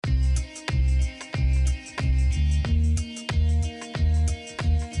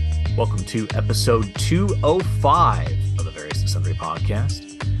Welcome to episode 205 of the Various and Sundry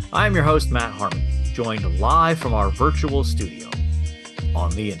podcast. I am your host, Matt Harmon, joined live from our virtual studio on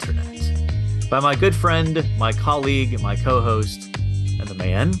the internet by my good friend, my colleague, my co-host, and the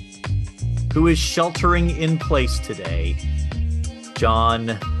man who is sheltering in place today,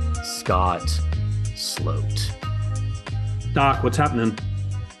 John Scott Sloat. Doc, what's happening?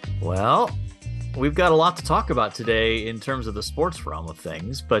 Well, we've got a lot to talk about today in terms of the sports realm of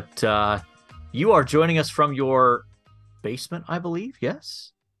things, but you are joining us from your basement, I believe.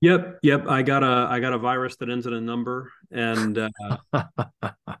 Yes. Yep. I got a virus that ends in a number, and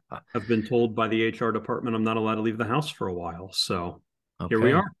I've been told by the HR department I'm not allowed to leave the house for a while. So Okay. Here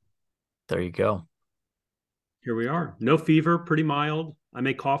we are. There you go. Here we are. No fever, pretty mild. I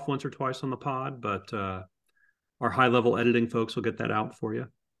may cough once or twice on the pod, but our high-level editing folks will get that out for you.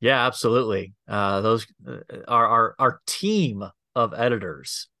 Yeah, absolutely. Those our team of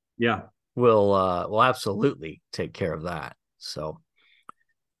editors. Yeah, will absolutely take care of that. So,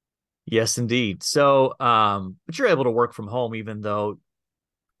 yes, indeed. So, but you're able to work from home, even though,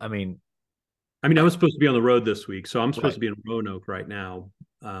 I mean, I was supposed to be on the road this week, so I'm supposed Right. to be in Roanoke right now.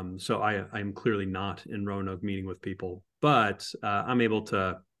 So I'm clearly not in Roanoke meeting with people, but I'm able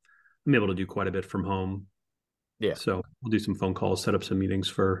to do quite a bit from home. Yeah. So we'll do some phone calls, set up some meetings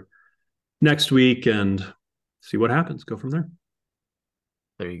for next week, and see what happens. Go from there.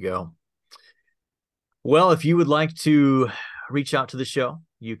 There you go. Well, if you would like to reach out to the show,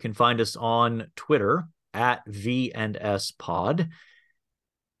 you can find us on Twitter at V&S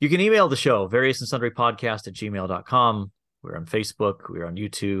You can email the show, variousandsundrypodcast@gmail.com. We're on Facebook, we're on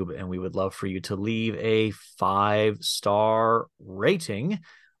YouTube, and we would love for you to leave a 5-star rating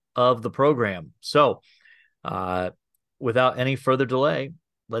of the program. So, without any further delay,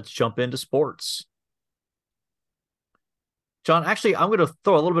 let's jump into sports. John, actually, I'm going to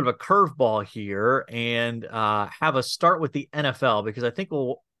throw a little bit of a curveball here and have us start with the NFL, because I think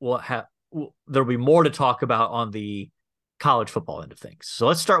there'll be more to talk about on the college football end of things. So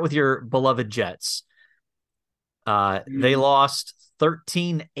let's start with your beloved Jets. They lost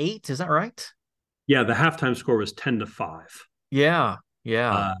 13-8. Is that right? Yeah, the halftime score was 10-5. Yeah.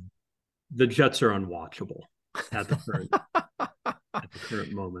 The Jets are unwatchable at the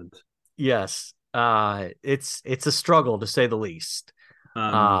current moment. Yes. It's a struggle, to say the least.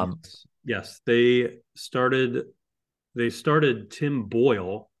 Yes, they started Tim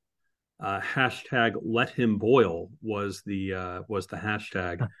Boyle. Hashtag let him boil was the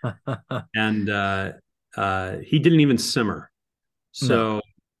hashtag. And he didn't even simmer. So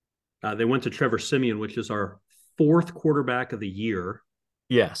they went to Trevor Siemian, which is our fourth quarterback of the year.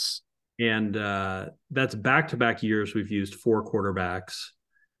 Yes. And that's back-to-back years we've used four quarterbacks.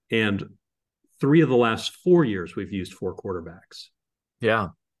 And 3 of the last 4 years we've used four quarterbacks. Yeah.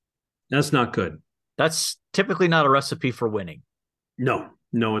 That's not good. That's typically not a recipe for winning. No,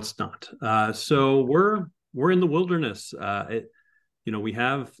 it's not. So we're in the wilderness. We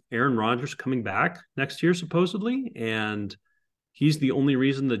have Aaron Rodgers coming back next year, supposedly, and he's the only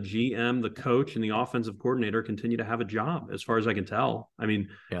reason the GM, the coach, and the offensive coordinator continue to have a job, as far as I can tell.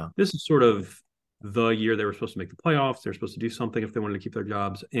 This is sort of the year they were supposed to make the playoffs. They're supposed to do something if they wanted to keep their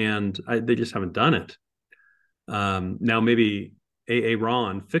jobs, and they just haven't done it. Now maybe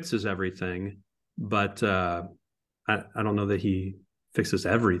Ron fixes everything, but I don't know that he fixes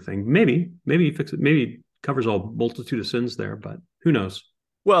everything. Maybe he fixes. Maybe covers a multitude of sins there, but who knows?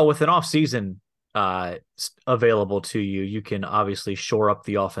 Well, with an off season available to you, you can obviously shore up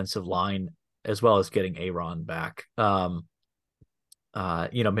the offensive line as well as getting Aaron back.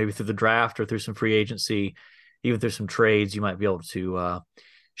 Maybe through the draft or through some free agency, even through some trades, you might be able to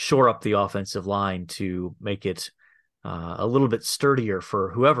shore up the offensive line to make it a little bit sturdier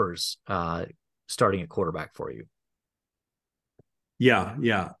for whoever's starting at quarterback for you.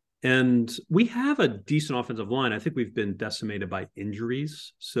 Yeah. And we have a decent offensive line. I think we've been decimated by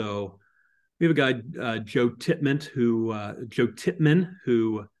injuries. So we have a guy, Joe Tittman,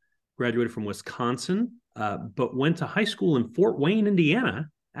 who graduated from Wisconsin, but went to high school in Fort Wayne, Indiana,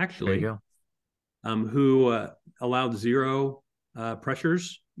 actually. There you go. Who allowed 0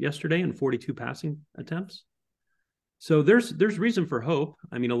 pressures yesterday and 42 passing attempts. So there's reason for hope.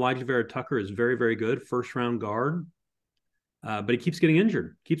 Elijah Vera Tucker is very, very good, first-round guard. But he keeps getting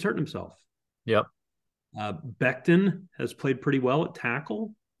injured, keeps hurting himself. Yep. Becton has played pretty well at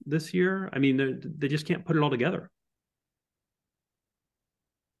tackle this year. They just can't put it all together.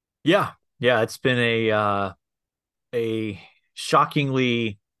 Yeah. It's been a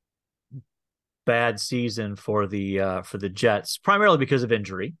shockingly bad season for the Jets, primarily because of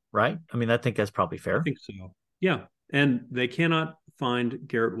injury, right? I think that's probably fair. I think so. Yeah, and they cannot find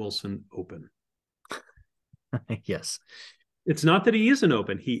Garrett Wilson open. Yes. It's not that he isn't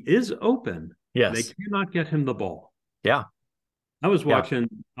open. He is open. Yes. They cannot get him the ball. Yeah. I was watching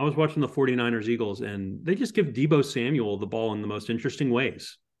the 49ers Eagles, and they just give Deebo Samuel the ball in the most interesting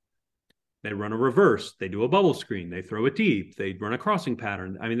ways. They run a reverse, they do a bubble screen, they throw it deep, they run a crossing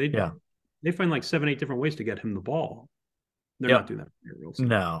pattern. I mean, they find like 7-8 different ways to get him the ball. They're not doing that.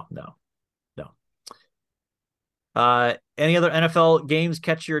 No. Any other NFL games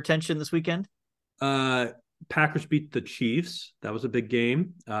catch your attention this weekend? Packers beat the Chiefs. That was a big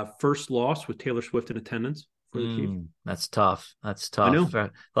game. First loss with Taylor Swift in attendance for the Chiefs. That's tough. I know.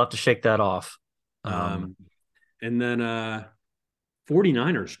 They'll have to shake that off. And then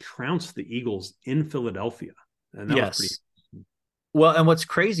 49ers trounced the Eagles in Philadelphia. And that was pretty. Well, and what's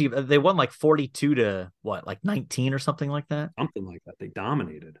crazy, they won like 42 to 19 or something like that? Something like that. They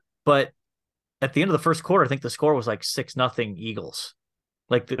dominated. But at the end of the first quarter, I think the score was like 6-0 Eagles.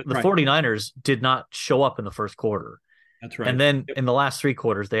 Like the 49ers did not show up in the first quarter. That's right. And then in the last three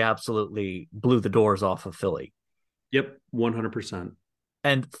quarters, they absolutely blew the doors off of Philly. Yep, 100%.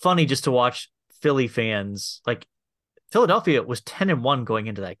 And funny just to watch Philly fans, like Philadelphia was 10-1 going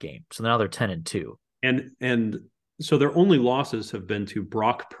into that game. So now they're 10-2. And so their only losses have been to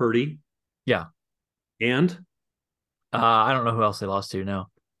Brock Purdy. Yeah. And? I don't know who else they lost to now.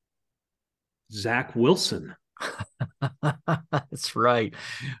 Zach Wilson. That's right.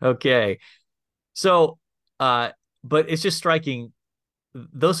 Okay. So, but it's just striking.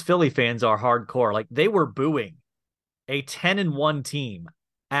 Those Philly fans are hardcore. Like they were booing a 10-1 team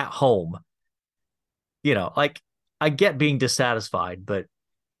at home. You know, like I get being dissatisfied, but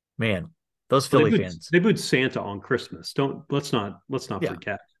man, those Philly fans. They booed Santa on Christmas. Let's not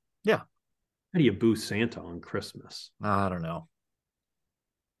forget. Yeah. How do you boo Santa on Christmas? I don't know.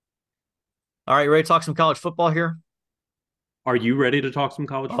 All right, ready to talk some college football here? Are you ready to talk some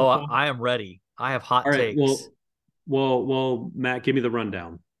college football? I am ready. I have hot takes. Well, Matt, give me the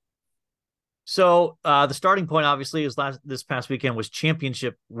rundown. So the starting point, obviously, is this past weekend was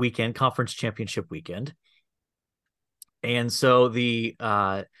championship weekend, conference championship weekend. And so the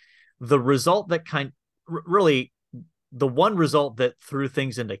result that really the one result that threw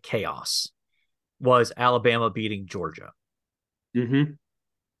things into chaos was Alabama beating Georgia. Mm-hmm.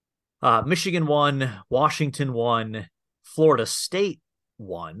 Michigan won, Washington won, Florida State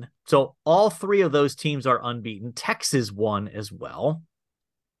won. So all three of those teams are unbeaten. Texas won as well.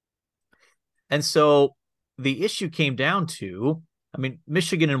 And so the issue came down to,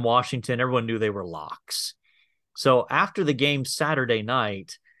 Michigan and Washington, everyone knew they were locks. So after the game Saturday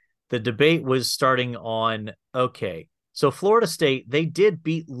night, the debate was starting on, okay, so Florida State, they did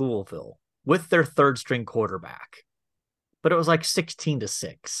beat Louisville with their third string quarterback, but it was like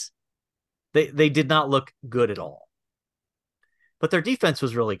 16-6. They did not look good at all, but their defense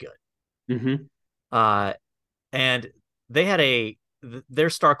was really good. Mm-hmm. And they had their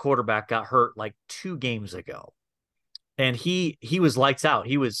star quarterback got hurt like 2 games ago, and he was lights out.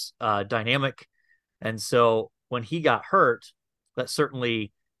 He was dynamic. And so when he got hurt, that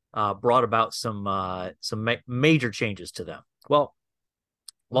certainly brought about some major changes to them. Well,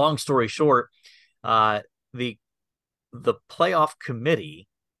 long story short, the playoff committee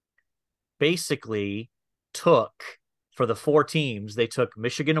basically took, for the 4 teams, they took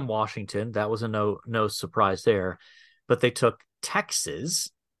Michigan and Washington. That was a no surprise there. But they took Texas,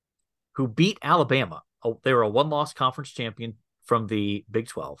 who beat Alabama. They were a 1-loss conference champion from the Big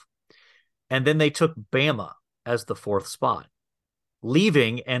 12. And then they took Bama as the 4th spot,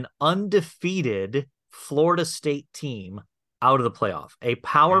 leaving an undefeated Florida State team out of the playoff. A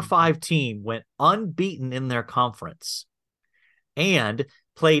Power 5 team went unbeaten in their conference and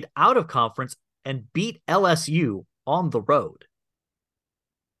played out of conference and beat LSU on the road.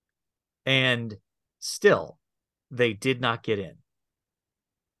 And still, they did not get in.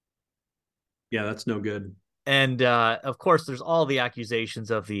 Yeah, that's no good. And of course, there's all the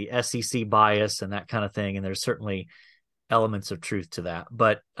accusations of the SEC bias and that kind of thing. And there's certainly elements of truth to that.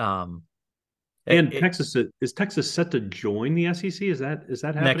 But Texas is Texas set to join the SEC? Is that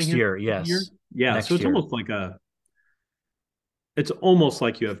happening next year? Yes. Yeah. Next so it's year. almost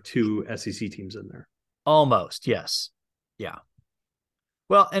like you have 2 SEC teams in there. Almost, yes. Yeah.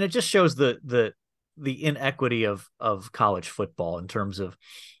 Well, and it just shows the inequity of college football in terms of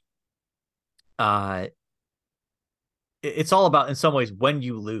it's all about, in some ways, when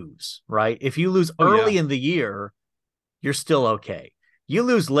you lose, right? If you lose early in the year, you're still okay. You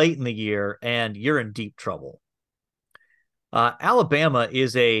lose late in the year and you're in deep trouble. Alabama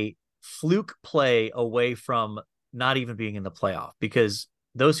is a fluke play away from not even being in the playoff, because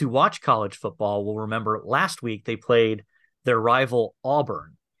those who watch college football will remember last week they played their rival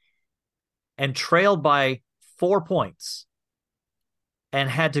Auburn and trailed by 4 points and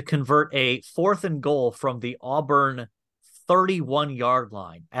had to convert a 4th and goal from the Auburn 31-yard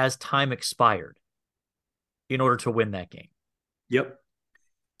line as time expired in order to win that game. Yep.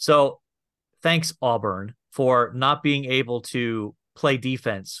 So thanks, Auburn, for not being able to play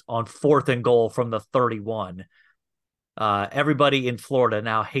defense on 4th and goal from the 31. Everybody in Florida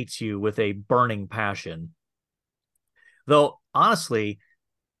now hates you with a burning passion. Though, honestly,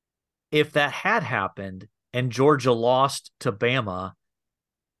 if that had happened and Georgia lost to Bama,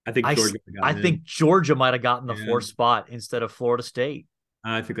 I think Georgia might have gotten the Yeah. 4th spot instead of Florida State.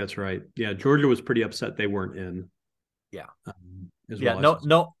 I think that's right. Yeah, Georgia was pretty upset they weren't in. Yeah. Well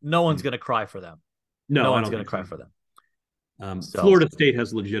no one's going to cry for them. No, no one's going to cry for them. Florida State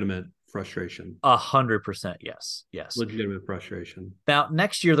has legitimate frustration. 100%, yes. Legitimate frustration. Now,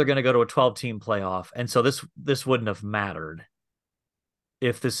 next year they're going to go to a 12-team playoff, and so this wouldn't have mattered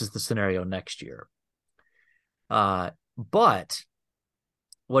if this is the scenario next year. But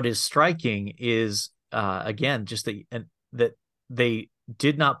what is striking is, again, just that they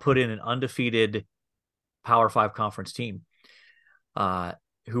did not put in an undefeated Power 5 conference team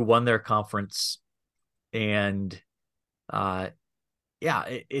who won their conference. And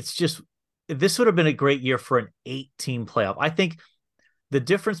it's just, this would have been a great year for an 8-team playoff. I think the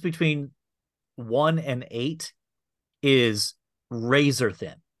difference between 1 and 8 is razor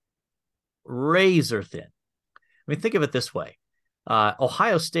thin. I mean, think of it this way.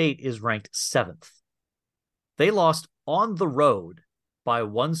 Ohio State is ranked 7th. They lost on the road by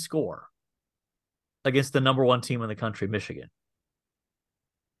 1 score against the number 1 team in the country, Michigan.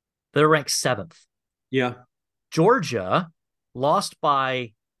 They're ranked 7th. Yeah. Georgia lost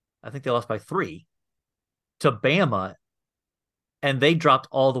by 3 to Bama, and they dropped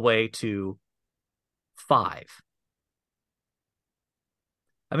all the way to 5.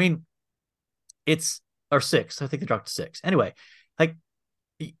 I mean, or 6. I think they dropped to 6. Anyway, like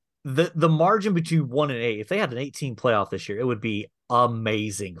the margin between 1 and 8, if they had an 18 playoff this year, it would be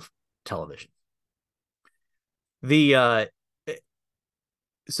amazing television.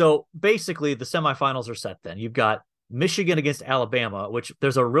 So basically the semifinals are set then. You've got Michigan against Alabama, which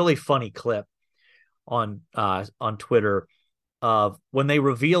there's a really funny clip on Twitter of when they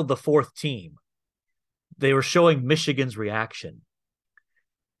revealed the 4th team. They were showing Michigan's reaction.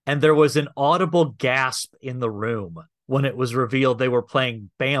 And there was an audible gasp in the room when it was revealed they were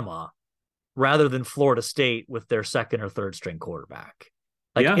playing Bama rather than Florida State with their 2nd or 3rd string quarterback.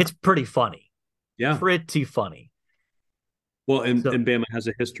 It's pretty funny. Yeah. Pretty funny. Well, and Bama has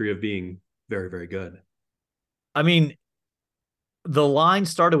a history of being very, very good. I mean, the line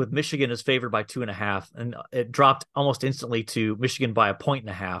started with Michigan as favored by 2.5, and it dropped almost instantly to Michigan by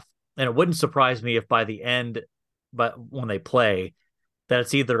 1.5. And it wouldn't surprise me if by the end, but when they play, that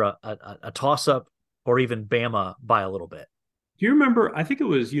it's either a toss-up or even Bama by a little bit. Do you remember, I think it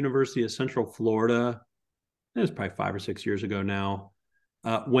was University of Central Florida, it was probably 5 or 6 years ago now,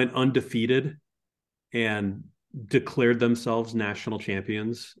 went undefeated and declared themselves national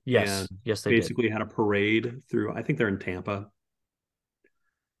champions. Yes, they basically had a parade through, I think they're in Tampa.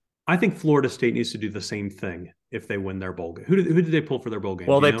 I think Florida State needs to do the same thing if they win their bowl game. Who did they pull for their bowl game?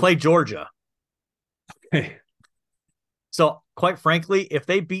 Well, they play Georgia. Okay. So, quite frankly, if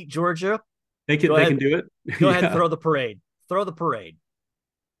they beat Georgia, they can do it. Go ahead and throw the parade.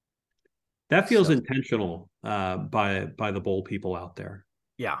 That feels intentional by the bowl people out there.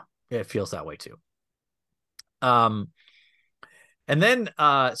 Yeah, it feels that way too. And then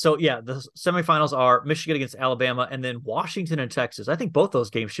the semifinals are Michigan against Alabama and then Washington and Texas. I think both those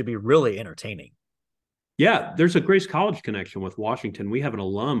games should be really entertaining. Yeah, there's a Grace College connection with Washington. We have an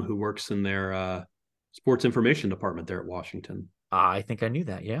alum who works in their sports information department there at Washington. I think I knew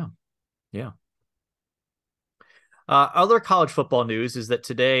that. Yeah. Other college football news is that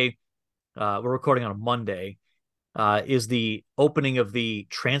today, we're recording on a Monday, is the opening of the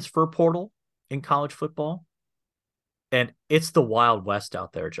transfer portal in college football. And it's the Wild West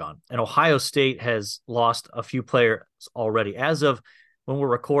out there, John. And Ohio State has lost a few players already. As of when we're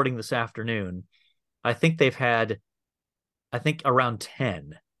recording this afternoon, I think they've had, around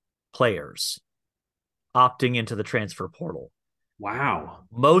 10 players opting into the transfer portal. Wow.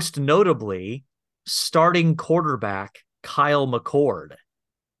 Most notably, starting quarterback Kyle McCord.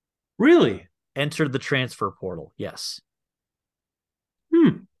 Really? Entered the transfer portal, yes. Hmm.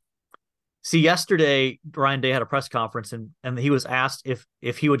 See, yesterday, Ryan Day had a press conference, and he was asked if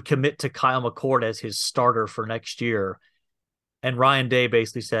he would commit to Kyle McCord as his starter for next year. And Ryan Day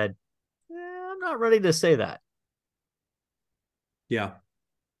basically said, I'm not ready to say that. Yeah.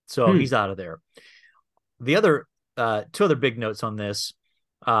 So he's out of there. The other two other big notes on this.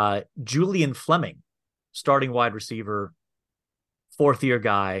 Julian Fleming, starting wide receiver, fourth-year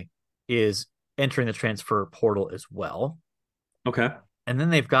guy, is entering the transfer portal as well. Okay. And then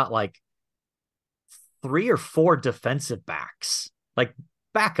they've got like 3 or 4 defensive backs, like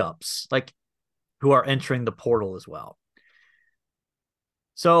backups, like who are entering the portal as well.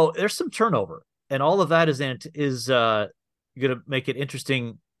 So there's some turnover, and all of that is going to make it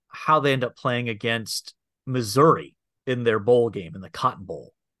interesting how they end up playing against Missouri in their bowl game, in the Cotton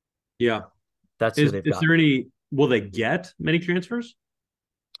Bowl. Yeah. That's who they've got. Will they get many transfers?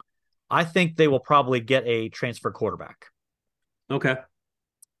 I think they will probably get a transfer quarterback. Okay.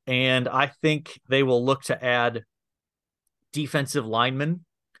 And I think they will look to add defensive linemen.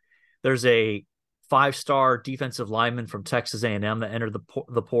 There's a 5-star defensive lineman from Texas A&M that entered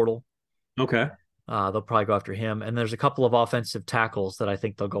the portal. Okay. They'll probably go after him. And there's a couple of offensive tackles that I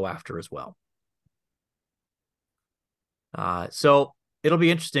think they'll go after as well. So it'll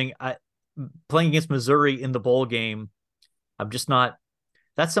be interesting. Playing against Missouri in the bowl game, I'm just not.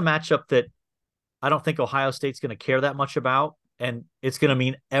 That's a matchup that I don't think Ohio State's going to care that much about, and it's going to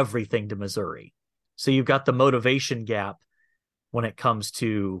mean everything to Missouri. So you've got the motivation gap when it comes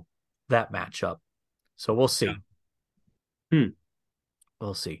to that matchup. So we'll see. Yeah.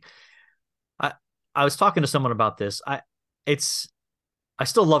 We'll see. I was talking to someone about this. I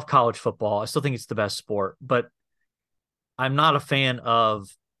still love college football. I still think it's the best sport, but I'm not a fan of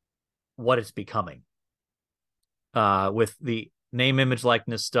what it's becoming with the name, image,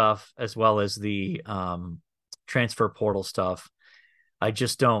 likeness stuff, as well as the transfer portal stuff. I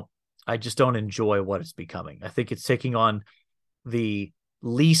just don't enjoy what it's becoming. I think it's taking on the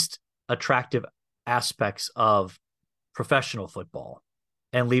least attractive aspects of professional football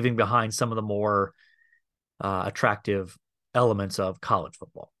and leaving behind some of the more attractive elements of college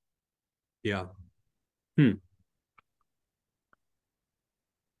football. Yeah.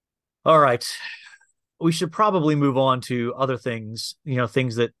 All right. We should probably move on to other things,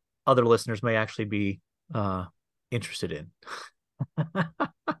 things that other listeners may actually be interested in.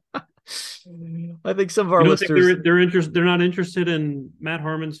 I think some of our listeners, they're not interested in Matt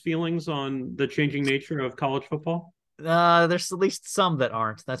Harmon's feelings on the changing nature of college football. There's at least some that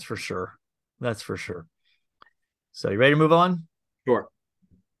aren't. That's for sure. So you ready to move on? Sure.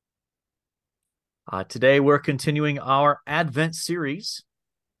 Today we're continuing our Advent series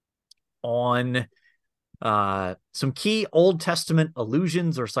on some key Old Testament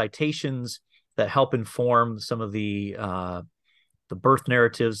allusions or citations that help inform some of the birth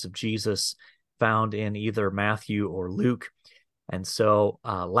narratives of Jesus found in either Matthew or Luke. And so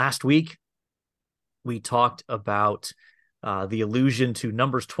last week we talked about the allusion to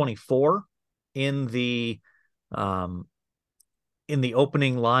Numbers 24 in the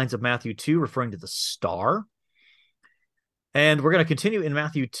opening lines of Matthew 2, referring to the star. And we're going to continue in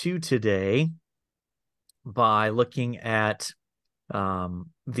Matthew 2 today by looking at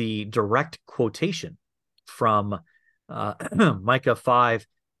the direct quotation from Micah 5,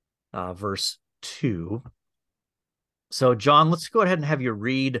 verse 2. So, John, let's go ahead and have you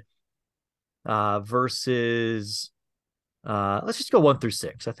read verses. Let's just go 1 through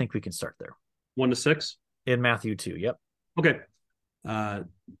 6. I think we can start there. 1 to 6? In Matthew 2, yep. Okay.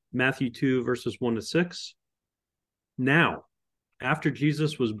 Matthew 2, verses 1 to 6. Now, after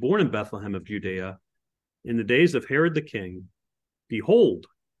Jesus was born in Bethlehem of Judea, in the days of Herod the king, behold,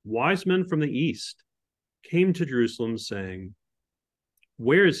 wise men from the east came to Jerusalem, saying,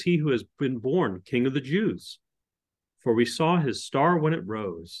 where is he who has been born King of the Jews? For we saw his star when it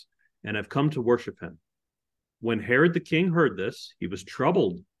rose, and have come to worship him. When Herod the king heard this, he was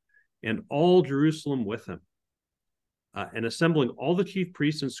troubled, and all Jerusalem with him. And assembling all the chief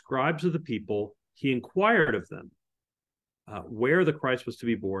priests and scribes of the people, he inquired of them where the Christ was to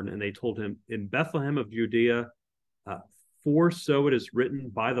be born. And they told him, in Bethlehem of Judea, for so it is written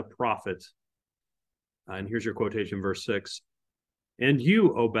by the prophet. And here's your quotation, verse 6. And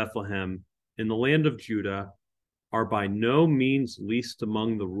you, O Bethlehem, in the land of Judah, are by no means least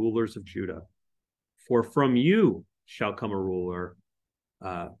among the rulers of Judah. For from you shall come a ruler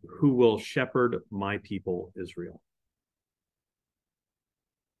who will shepherd my people Israel.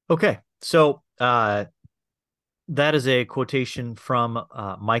 Okay, so that is a quotation from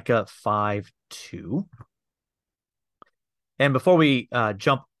Micah 5:2. And before we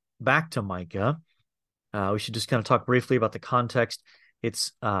jump back to Micah, we should just kind of talk briefly about the context.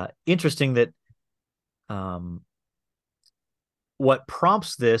 It's interesting that what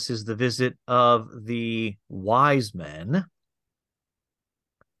prompts this is the visit of the wise men.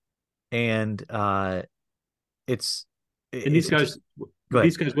 And these guys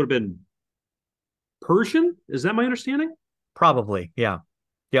would have been Persian. Is that my understanding? Probably, yeah.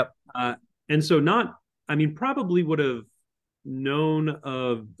 Yep. Uh, and so probably would have known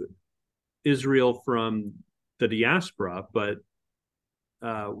of Israel from the diaspora, but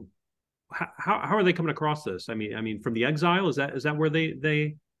uh, how are they coming across this? I mean, from the exile, is that where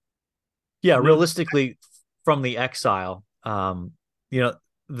they Yeah, know? realistically, from the exile, you know,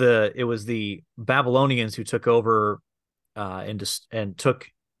 it was the Babylonians who took over and took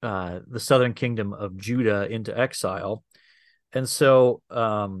the southern kingdom of Judah into exile. And so,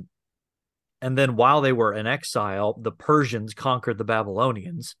 and then while they were in exile, the Persians conquered the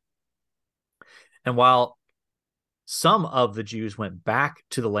Babylonians. And while some of the Jews went back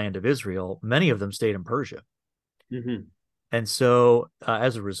to the land of Israel, many of them stayed in Persia. Mm-hmm. And so,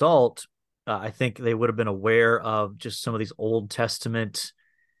 as a result, I think they would have been aware of just some of these Old Testament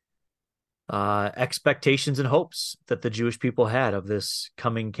expectations and hopes that the Jewish people had of this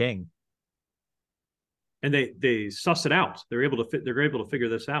coming king. And they suss it out. They're able to figure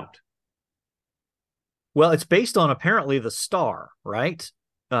this out. Well, it's based on apparently the star, right?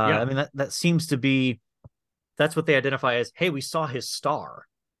 Yeah, I mean, that seems to be that's what they identify as. Hey, we saw his star,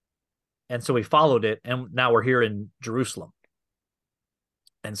 and so we followed it, and now we're here in Jerusalem.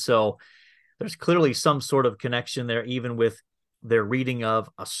 And so there's clearly some sort of connection there, even with their reading of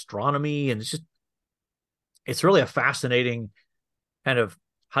astronomy, and it's really a fascinating kind of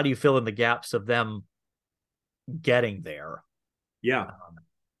how do you fill in the gaps of them getting there. yeah,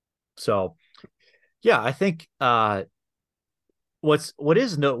 So yeah, I think what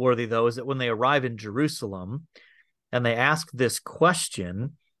is noteworthy though is that when they arrive in Jerusalem and they ask this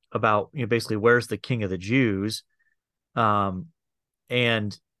question about, basically where's the king of the Jews, um,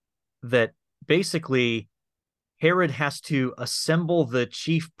 and that basically Herod has to assemble the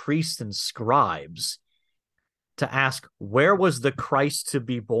chief priests and scribes to ask where was the Christ to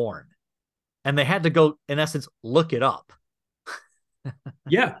be born, and they had to go in essence look it up.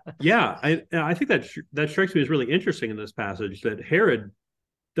 yeah. I think that strikes me as really interesting in this passage that Herod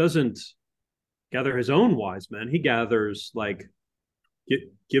doesn't gather his own wise men. He gathers like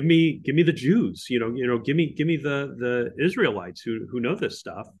give me the Jews, give me the Israelites who know this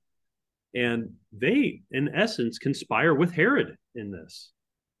stuff, and they in essence conspire with Herod in this.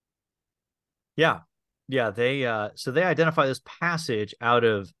 Yeah, yeah, they identify this passage out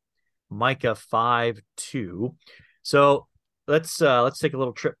of Micah 5:2. So let's take a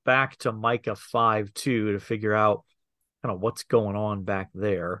little trip back to Micah 5:2 to figure out kind of what's going on back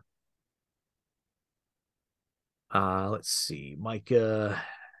there. Let's see, Micah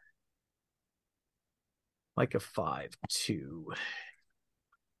 5:2.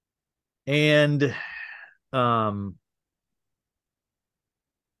 And um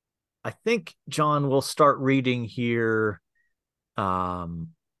I think John will start reading here. Um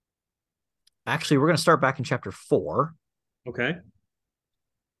Actually, we're going to start back in chapter 4. Okay.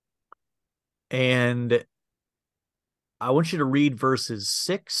 And I want you to read verses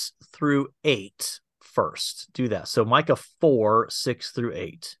 6 through 8 first. Do that. So Micah 4, 6 through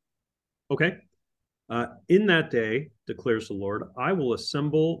 8. Okay. In that day, declares the Lord, I will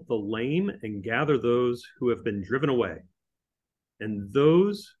assemble the lame and gather those who have been driven away, and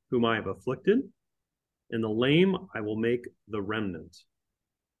those whom I have afflicted, and the lame I will make the remnant,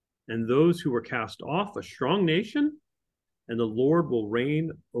 and those who were cast off a strong nation, and the Lord will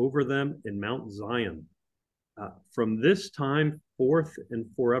reign over them in Mount Zion, from this time forth and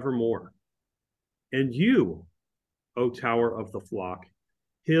forevermore. And you, O tower of the flock,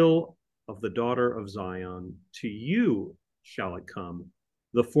 hill of the daughter of Zion, to you shall it come.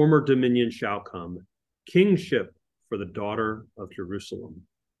 The former dominion shall come, kingship for the daughter of Jerusalem.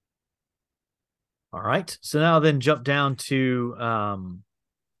 All right. So now then jump down to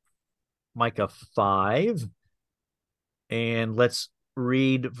Micah 5, and let's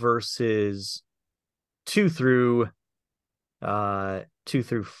read verses 2 through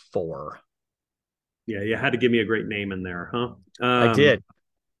 4. Yeah, you had to give me a great name in there, huh? I did.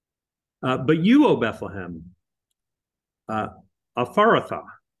 But you, O Bethlehem, Ephrathah.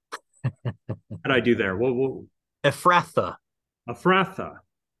 How did I do there? Well, Ephrathah. Ephrathah,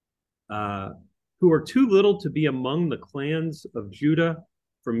 who are too little to be among the clans of Judah,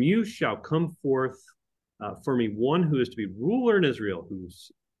 from you shall come forth for me one who is to be ruler in Israel,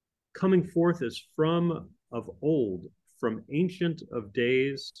 whose coming forth is from of old, from ancient of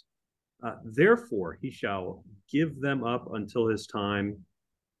days. Therefore, he shall give them up until his time.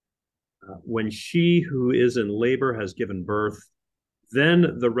 When she who is in labor has given birth,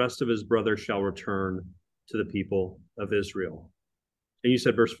 then the rest of his brothers shall return to the people of Israel. And you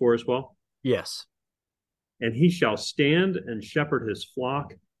said verse 4 as well? Yes. And he shall stand and shepherd his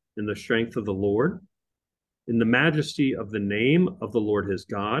flock in the strength of the Lord. in the majesty of the name of the Lord his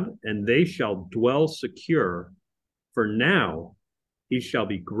God, and they shall dwell secure. For now he shall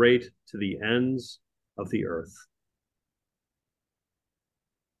be great to the ends of the earth.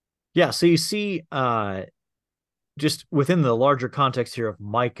 Yeah, so you see, just within the larger context here of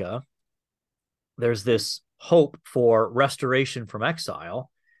Micah, there's this hope for restoration from exile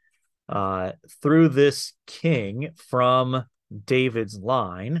through this king from David's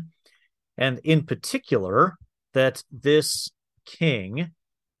line, and in particular, that this king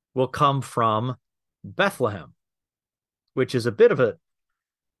will come from Bethlehem, which is a bit of a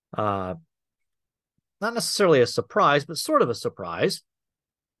not necessarily a surprise, but sort of a surprise.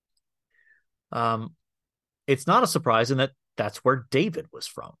 It's not a surprise in that that's where David was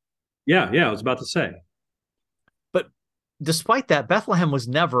from. Yeah, I was about to say. But despite that, Bethlehem was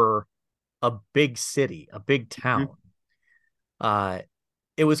never a big city, a big town.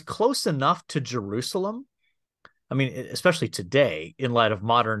 It was close enough to Jerusalem. I mean, especially today, in light of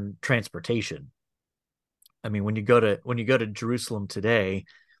modern transportation. I mean, when you go to Jerusalem today,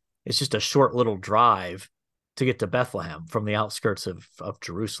 it's just a short little drive to get to Bethlehem from the outskirts of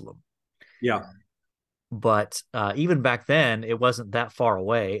Jerusalem. Yeah. But even back then, it wasn't that far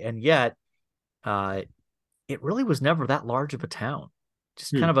away. And yet, it really was never that large of a town.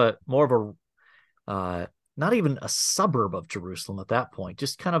 Just kind of a more of a, not even a suburb of Jerusalem at that point.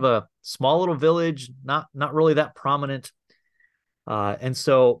 Just kind of a small little village, not really that prominent. And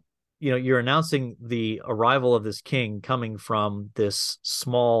so, you're announcing the arrival of this king coming from this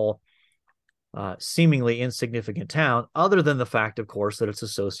small, seemingly insignificant town, other than the fact, of course, that it's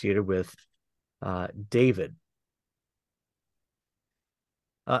associated with David.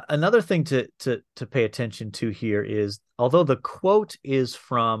 Another thing to pay attention to here is, although the quote is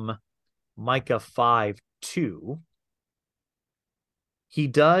from Micah 5:2,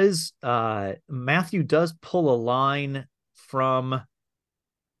 Matthew does pull a line from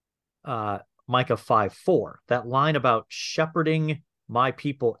Micah 5:4, that line about shepherding my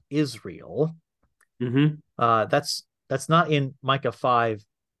people Israel. That's not in Micah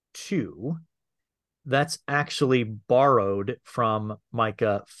 5:2. That's actually borrowed from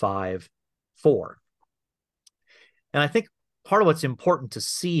Micah 5:4. And I think part of what's important to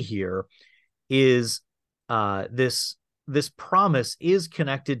see here is this promise is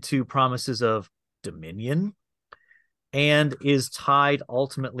connected to promises of dominion and is tied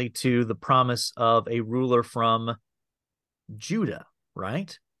ultimately to the promise of a ruler from Judah,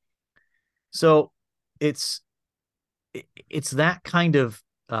 right? So it's that kind of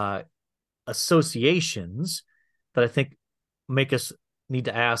associations that I think make us need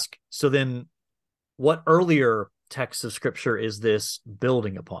to ask, so then what earlier texts of scripture is this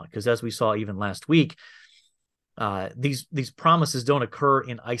building upon? Because as we saw even last week, these promises don't occur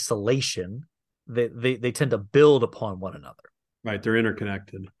in isolation. They tend to build upon one another. Right, they're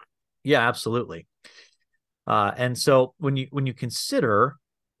interconnected. Yeah, absolutely. And so when you consider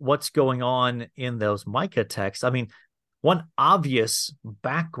what's going on in those Micah texts, I mean, one obvious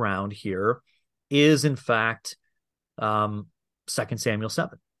background here is, in fact, 2 Samuel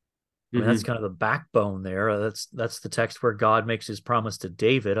 7. I mean, that's kind of the backbone there. That's the text where God makes his promise to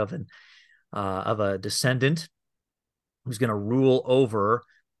David of a descendant who's going to rule over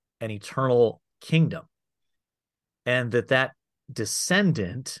an eternal kingdom, and that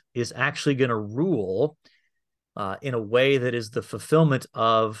descendant is actually going to rule in a way that is the fulfillment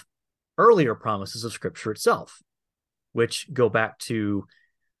of earlier promises of Scripture itself, which go back to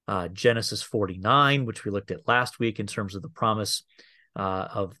Genesis 49, which we looked at last week in terms of the promise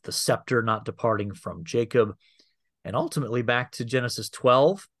of the scepter not departing from Jacob, and ultimately back to Genesis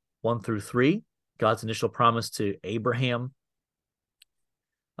 12, 1 through 3, God's initial promise to Abraham.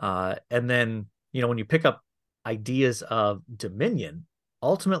 And then, when you pick up ideas of dominion,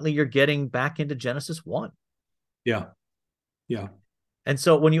 ultimately you're getting back into Genesis 1. Yeah. And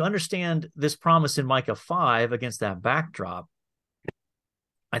so when you understand this promise in Micah 5 against that backdrop,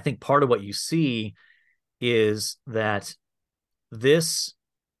 I think part of what you see is that this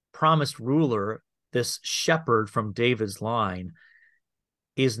promised ruler, this shepherd from David's line,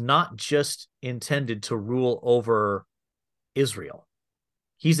 is not just intended to rule over Israel.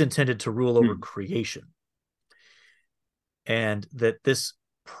 He's intended to rule over creation. And that this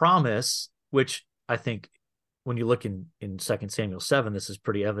promise, which I think when you look in 2 Samuel 7, this is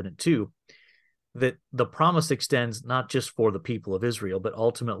pretty evident too, that the promise extends not just for the people of Israel, but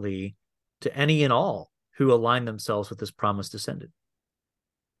ultimately to any and all who align themselves with this promised descendant.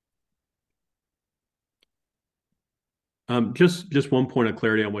 Just one point of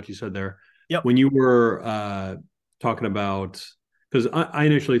clarity on what you said there. Yep. When you were talking about, because I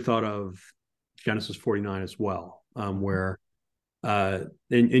initially thought of Genesis 49 as well, where and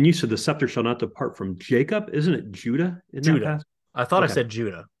you said the scepter shall not depart from Jacob. Isn't it Judah in that Judah. passage? I thought I Okay. said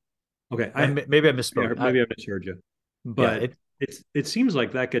Judah. Okay. Maybe I misspoke. Maybe I misheard you. Yeah, But it seems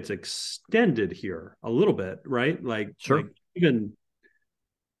like that gets extended here a little bit, right? Sure. Even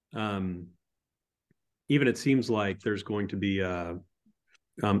um even it seems like there's going to be a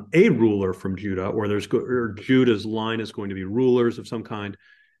ruler from Judah, or Judah's line is going to be rulers of some kind,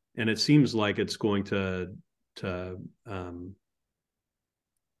 and it seems like it's going to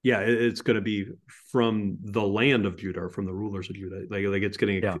it's going to be from the land of Judah, or from the rulers of Judah. Like it's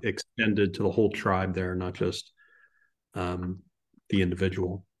getting extended to the whole tribe there, not just the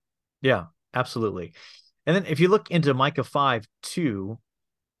individual. Yeah, absolutely. And then if you look into Micah 5:2,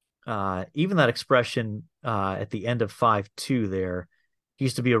 even that expression at the end of 5:2 there, he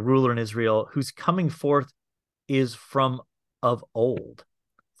used to be a ruler in Israel whose coming forth is from of old,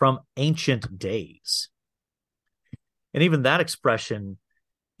 from ancient days. And even that expression,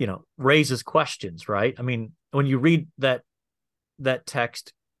 raises questions, right? I mean, when you read that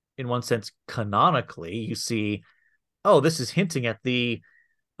text in one sense canonically, you see, oh, this is hinting at the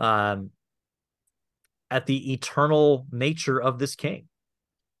eternal nature of this king,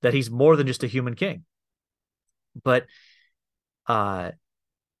 that he's more than just a human king. But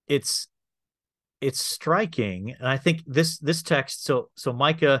it's striking, and I think this text. So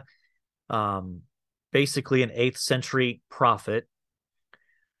Micah, basically an 8th century prophet.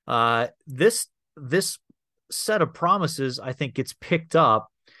 This set of promises, I think, gets picked up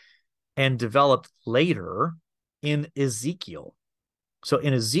and developed later in Ezekiel. So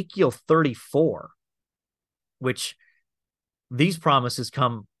in Ezekiel 34, which these promises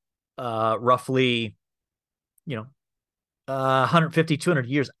come roughly, 150, 200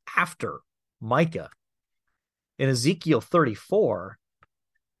 years after Micah. In Ezekiel 34,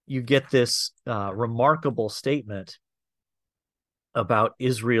 you get this remarkable statement about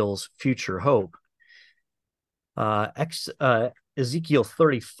Israel's future hope. Ezekiel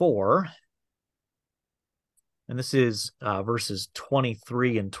 34, and this is verses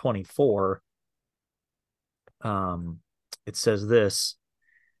 23 and 24. It says this.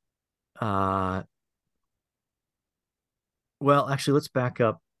 Well, actually, let's back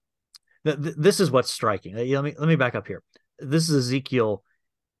up. This is what's striking. Let me back up here. This is Ezekiel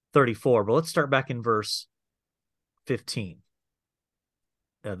 34, but let's start back in verse 15.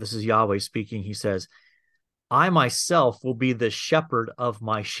 This is Yahweh speaking. He says, I myself will be the shepherd of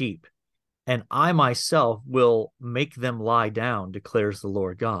my sheep, and I myself will make them lie down, declares the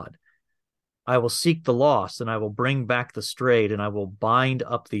Lord God. I will seek the lost, and I will bring back the strayed, and I will bind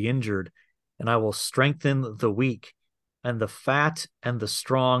up the injured, and I will strengthen the weak, and the fat and the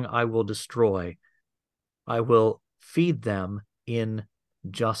strong I will destroy. I will feed them in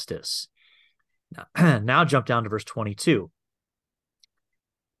justice. Now jump down to verse 22.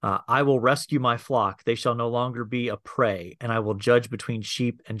 I will rescue my flock. They shall no longer be a prey, and I will judge between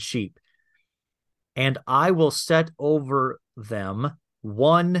sheep and sheep. And I will set over them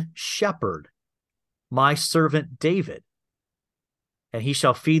one shepherd, my servant David. And he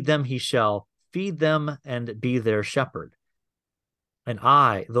shall feed them and be their shepherd. And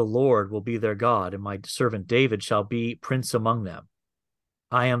I, the Lord, will be their God, and my servant David shall be prince among them.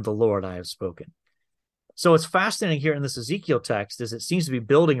 I am the Lord, I have spoken. So what's fascinating here in this Ezekiel text is it seems to be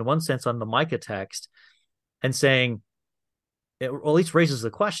building in one sense on the Micah text and saying, or at least raises the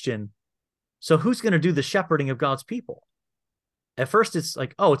question, so who's going to do the shepherding of God's people? At first it's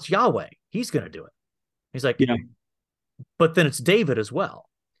like, oh, it's Yahweh. He's going to do it. He's like, yeah. But then it's David as well.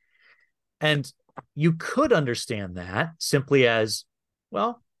 And you could understand that simply as,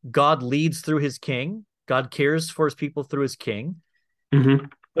 well, God leads through his king. God cares for his people through his king. Mm-hmm.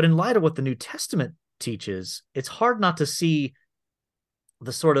 But in light of what the New Testament teaches, it's hard not to see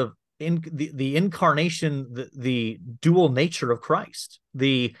the sort of the incarnation, the dual nature of Christ,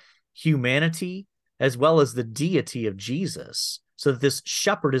 the humanity as well as the deity of Jesus, so that this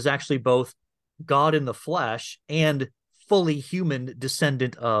shepherd is actually both God in the flesh and fully human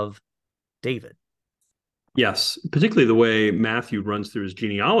descendant of David. Yes, particularly the way Matthew runs through his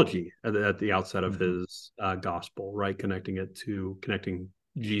genealogy at the outset of his gospel, right? Connecting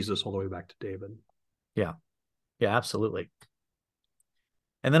Jesus all the way back to David. Yeah, absolutely.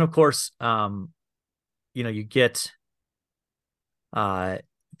 And then, of course, you get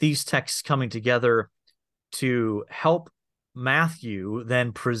these texts coming together to help Matthew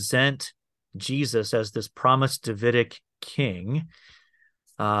then present Jesus as this promised Davidic king,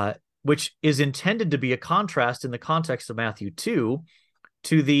 which is intended to be a contrast in the context of Matthew 2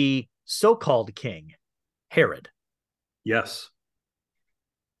 to the so-called king, Herod. Yes.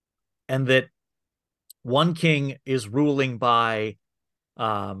 And that one king is ruling by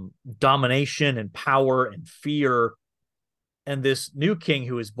domination and power and fear, and this new king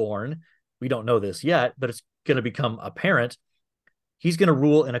who is born, we don't know this yet, but it's going to become apparent, he's going to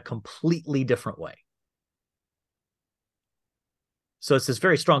rule in a completely different way. So it's this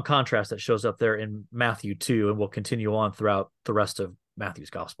very strong contrast that shows up there in Matthew 2, and will continue on throughout the rest of Matthew's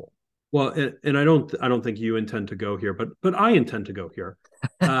gospel. Well, and I don't think you intend to go here, but I intend to go here.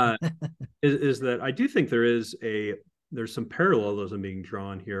 Is that I do think there's some parallelism being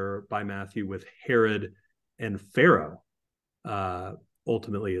drawn here by Matthew with Herod and Pharaoh,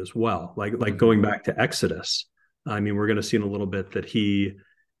 ultimately as well. Like going back to Exodus. I mean, we're going to see in a little bit that he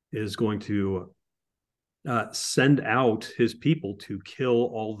is going to send out his people to kill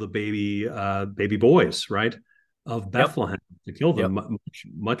all the baby boys, right, of Bethlehem, to kill them,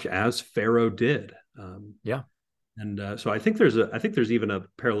 much as Pharaoh did. And so I think there's even a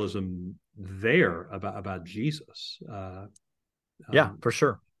parallelism there about Jesus. For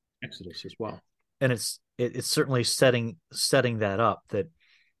sure. Exodus as well. And it's certainly setting that up, that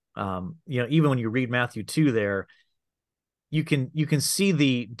even when you read Matthew 2 there, you can see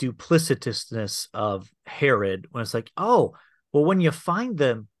the duplicitousness of Herod when it's like, oh, well, when you find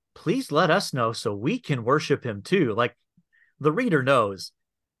them, please let us know so we can worship him too. Like, the reader knows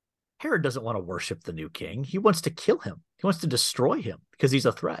Herod doesn't want to worship the new king. He wants to kill him. He wants to destroy him because he's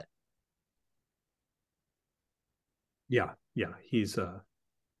a threat. Yeah. He's a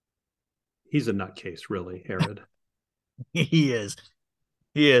nutcase, really, Herod. He is.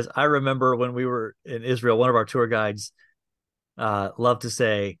 I remember when we were in Israel, one of our tour guides loved to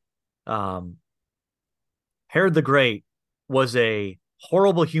say, Herod the Great was a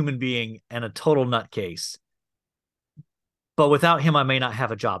horrible human being and a total nutcase. But without him, I may not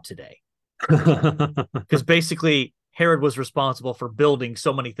have a job today. Because basically, Herod was responsible for building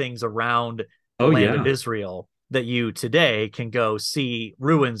so many things around the land of Israel that you today can go see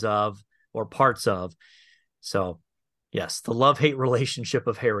ruins of or parts of. So, yes, the love-hate relationship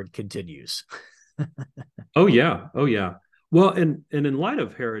of Herod continues. Oh, yeah. Well, and in light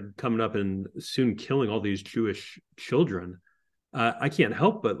of Herod coming up and soon killing all these Jewish children, I can't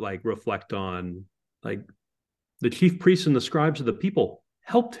help but reflect on the chief priests and the scribes of the people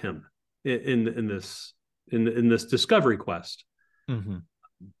helped him in this discovery quest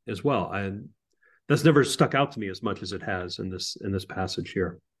as well. That's never stuck out to me as much as it has in this passage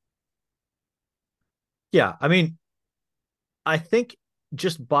here. Yeah, I mean, I think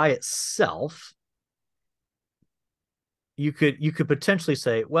just by itself, you could potentially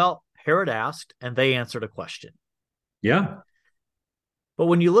say, well, Herod asked and they answered a question. Yeah. But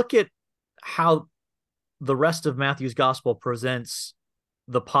when you look at how the rest of Matthew's gospel presents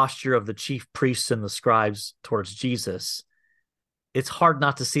the posture of the chief priests and the scribes towards Jesus, it's hard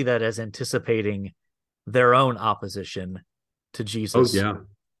not to see that as anticipating their own opposition to Jesus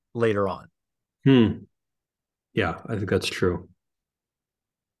later on. Yeah, I think that's true.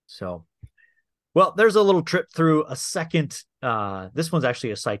 So, well, there's a little trip through a second. This one's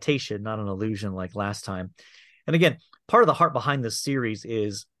actually a citation, not an allusion like last time. And again, part of the heart behind this series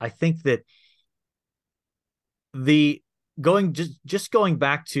is, I think that going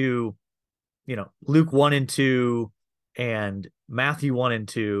back to, Luke 1 and 2 and Matthew 1 and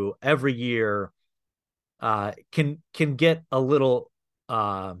 2 every year can get a little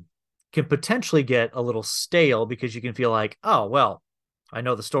can potentially get a little stale, because you can feel like, oh, well, I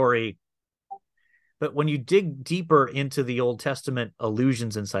know the story. But when you dig deeper into the Old Testament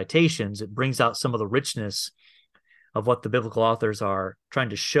allusions and citations, it brings out some of the richness of what the biblical authors are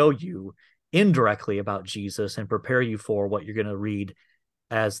trying to show you indirectly about Jesus and prepare you for what you're going to read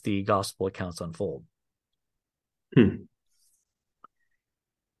as the gospel accounts unfold. All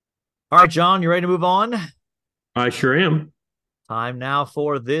right, John, you ready to move on? I sure am. Time now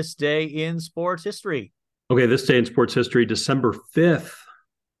for This Day in Sports History. Okay, This Day in Sports History, December 5th,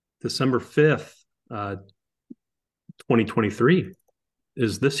 2023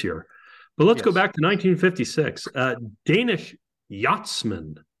 is this year. But let's go back to 1956. Danish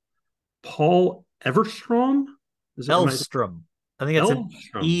yachtsman Paul Everstrom? Elvstrom. I think that's an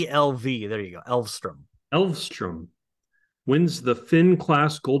ELV. There you go. Elvstrom wins the Finn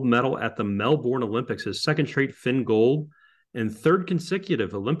class gold medal at the Melbourne Olympics, his second straight Finn gold and third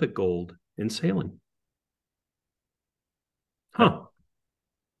consecutive Olympic gold in sailing. Huh.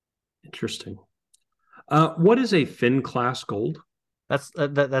 Interesting. What is a Finn class gold?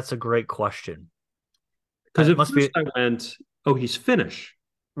 That's a great question. Because at first I went, oh, he's Finnish.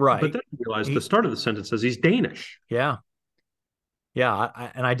 Right. But then I realized the start of the sentence says he's Danish. Yeah. Yeah.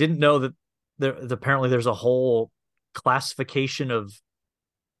 I didn't know that apparently there's a whole classification of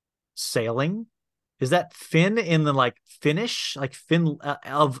sailing Is that Finn in the like Finnish, like Finn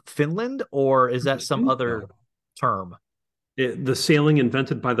of Finland, or is that some other term? The sailing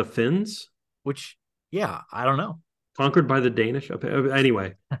invented by the Finns, Which, yeah, I don't know. conquered by the Danish.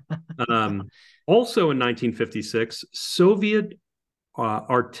 Anyway, also in 1956, Soviet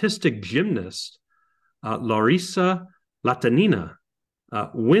artistic gymnast Larisa Latanina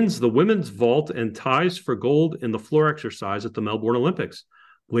wins the women's vault and ties for gold in the floor exercise at the Melbourne Olympics.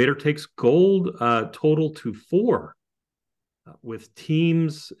 Later takes gold total to 4 with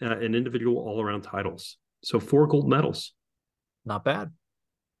teams and individual all-around titles. So 4 gold medals. Not bad.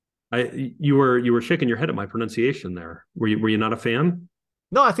 You were shaking your head at my pronunciation there. Were you not a fan?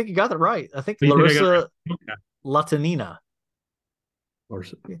 No, I think you got that right. I think You think I Larissa got it? Okay. Latanina.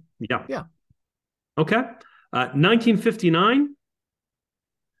 Yeah. Yeah. Okay. 1959,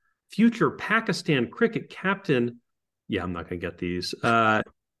 future Pakistan cricket captain. Yeah, I'm not going to get these.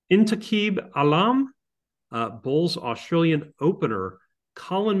 Intakib Alam bowls Australian opener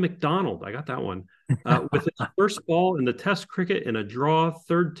Colin McDonald. I got that one. With his first ball in the Test cricket in a draw,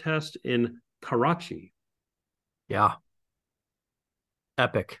 third Test in Karachi. Yeah.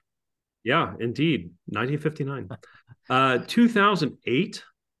 Epic. Yeah, indeed. 1959. 2008.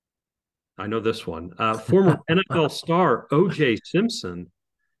 I know this one. Former NFL star O.J. Simpson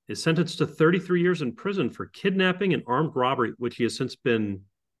is sentenced to 33 years in prison for kidnapping and armed robbery, which he has since been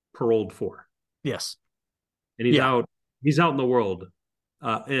paroled for. Yes. And he's out. He's out in the world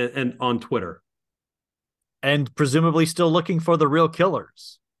and on Twitter. And presumably still looking for the real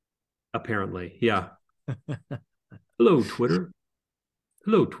killers. Apparently, yeah. Hello, Twitter.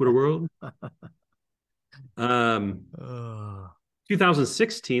 Hello, Twitter world.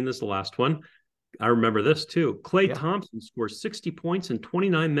 2016, this is the last one. I remember this too. Klay Thompson scores 60 points in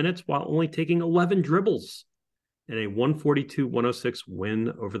 29 minutes while only taking 11 dribbles in a 142-106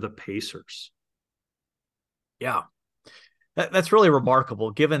 win over the Pacers. Yeah. That's really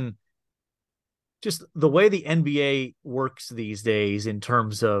remarkable given just the way the NBA works these days in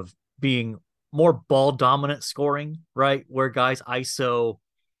terms of being more ball dominant scoring, right? Where guys ISO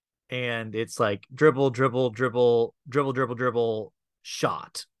and it's like dribble,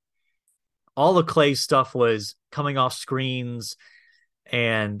 shot. All the Klay stuff was coming off screens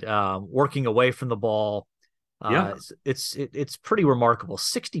and working away from the ball. It's pretty remarkable.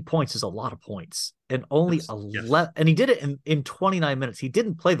 60 points is a lot of points, and only 11. And he did it in 29 minutes. He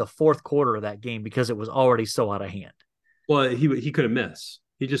didn't play the fourth quarter of that game because it was already so out of hand. Well, he could have missed.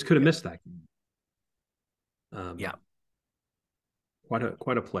 He just could have missed that game.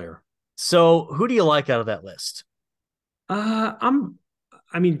 Quite a player. So, who do you like out of that list?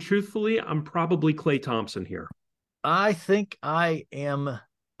 Truthfully, I'm probably Klay Thompson here. I think I am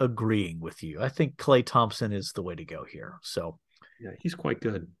agreeing with you. I think Klay Thompson is the way to go here. So, yeah, he's quite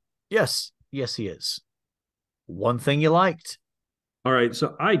good. Yes, he is. One thing you liked. All right,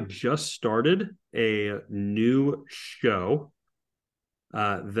 so I just started a new show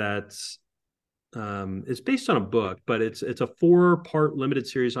that's it's based on a book, but it's a 4-part limited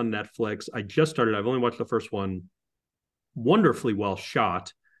series on Netflix. I just started. I've only watched the first one. Wonderfully well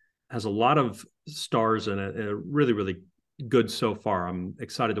shot, has a lot of stars in it, and really, really good so far. I'm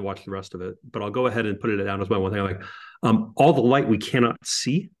excited to watch the rest of it, but I'll go ahead and put it down as my one thing. Like All the Light We Cannot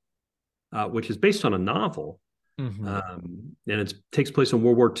See, which is based on a novel. Mm-hmm. And it takes place in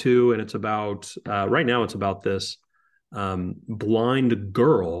World War II, and it's about right now it's about this blind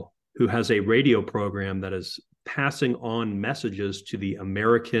girl who has a radio program that is passing on messages to the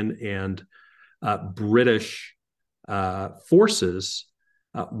American and British forces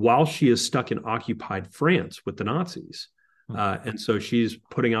while she is stuck in occupied France with the Nazis. And so she's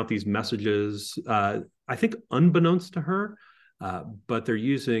putting out these messages, I think unbeknownst to her, but they're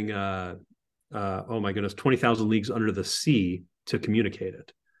using, 20,000 Leagues Under the Sea to communicate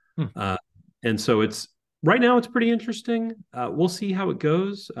it. And so right now it's pretty interesting. We'll see how it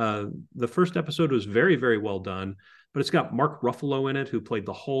goes. The first episode was very, very well done, but it's got Mark Ruffalo in it, who played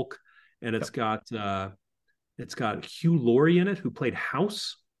the Hulk, and it's got Hugh Laurie in it, who played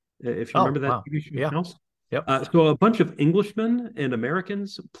House. If you remember that TV show, House. Yep. So a bunch of Englishmen and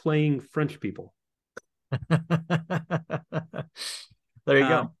Americans playing French people. There you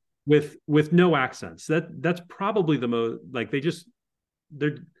go. With no accents. That's probably the most, like, they just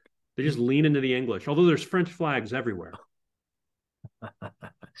lean into the English, although there's French flags everywhere.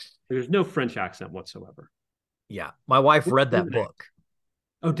 There's no French accent whatsoever. Yeah. My wife read that book.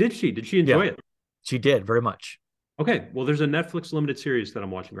 Oh, did she? Did she enjoy it? She did, very much. Okay. Well, there's a Netflix limited series that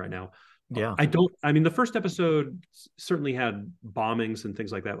I'm watching right now. Yeah. The first episode certainly had bombings and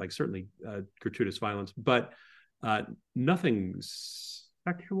things like that, like certainly gratuitous violence, but nothing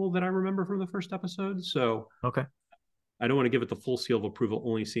sexual that I remember from the first episode. So Okay. I don't want to give it the full seal of approval,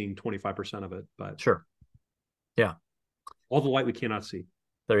 only seeing 25% of it, but Sure. Yeah. all the light we cannot see.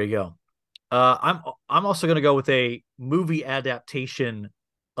 There you go. I'm also going to go with a movie adaptation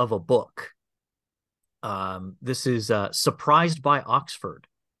of a book. This is Surprised by Oxford,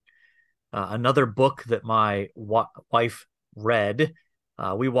 another book that my wife read.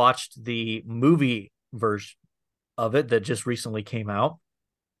 We watched the movie version of it that just recently came out,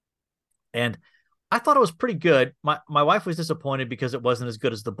 and I thought it was pretty good. My wife was disappointed because it wasn't as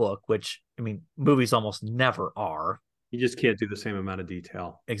good as the book, which, I mean, movies almost never are. You just can't do the same amount of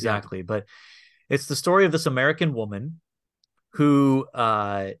detail. Exactly. Yeah. But it's the story of this American woman who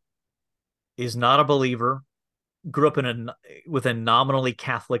is not a believer, grew up with a nominally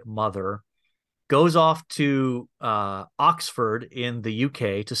Catholic mother, goes off to Oxford in the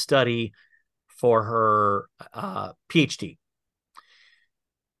UK to study for her PhD.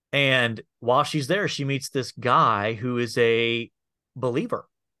 And while she's there, she meets this guy who is a believer.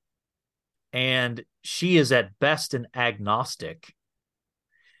 And she is at best an agnostic.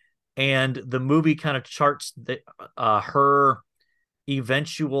 And the movie kind of charts her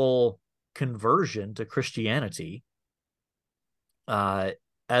eventual conversion to Christianity as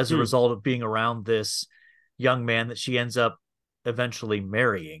a result of being around this young man that she ends up eventually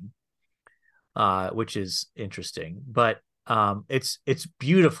marrying, which is interesting. But it's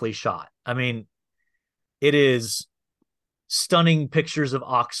beautifully shot. I mean, it is stunning pictures of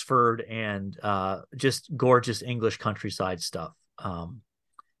Oxford and just gorgeous English countryside stuff.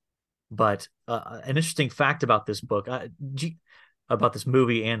 But an interesting fact about this book, about this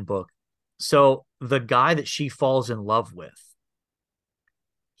movie and book. So the guy that she falls in love with,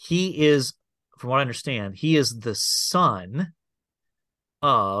 he is, from what I understand, he is the son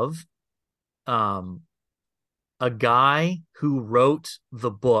of a guy who wrote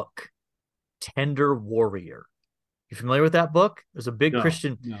the book Tender Warrior. You familiar with that book? There's a big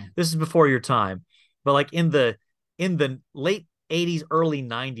Christian. No. This is before your time, but like in the late 80s, early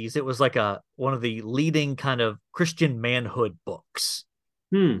 90s, it was like one of the leading kind of Christian manhood books.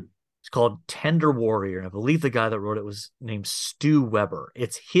 It's called Tender Warrior, and I believe the guy that wrote it was named Stu Weber.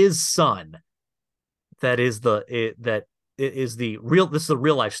 It's his son that is the real. This is a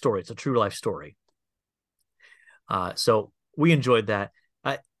real life story. It's a true life story. So we enjoyed that.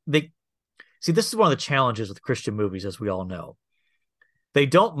 See, this is one of the challenges with Christian movies, as we all know. They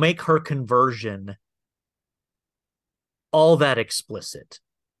don't make her conversion all that explicit.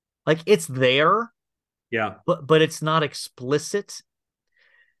 Like, it's there, yeah, but it's not explicit.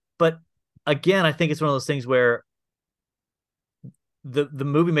 But again, I think it's one of those things where the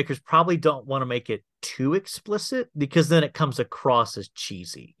movie makers probably don't want to make it too explicit, because then it comes across as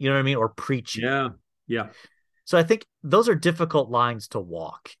cheesy, you know what I mean, or preachy. Yeah. So I think those are difficult lines to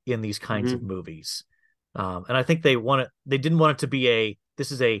walk in these kinds of movies. And I think they didn't want it to be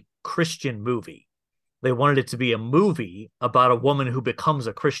this is a Christian movie. They wanted it to be a movie about a woman who becomes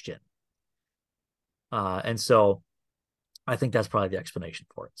a Christian. And so I think that's probably the explanation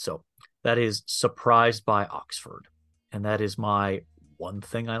for it. So that is Surprised by Oxford. And that is my one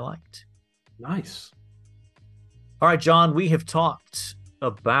thing I liked. Nice. All right, John, we have talked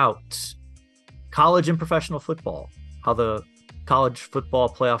about college and professional football, how the college football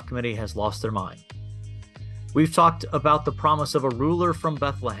playoff committee has lost their mind. We've talked about the promise of a ruler from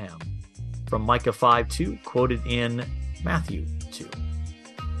Bethlehem, from Micah 5:2, quoted in Matthew 2.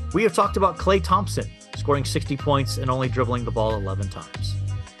 We have talked about Klay Thompson scoring 60 points and only dribbling the ball 11 times.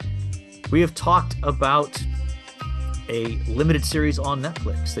 We have talked about a limited series on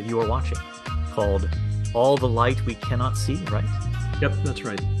Netflix that you are watching called All the Light We Cannot See, right? Yep, that's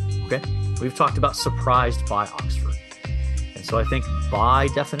right. Okay. We've talked about Surprised by Oxford. And so I think by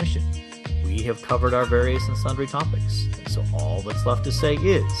definition, we have covered our various and sundry topics. And so all that's left to say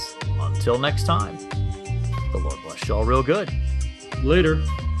is, until next time, the Lord bless y'all real good. Later.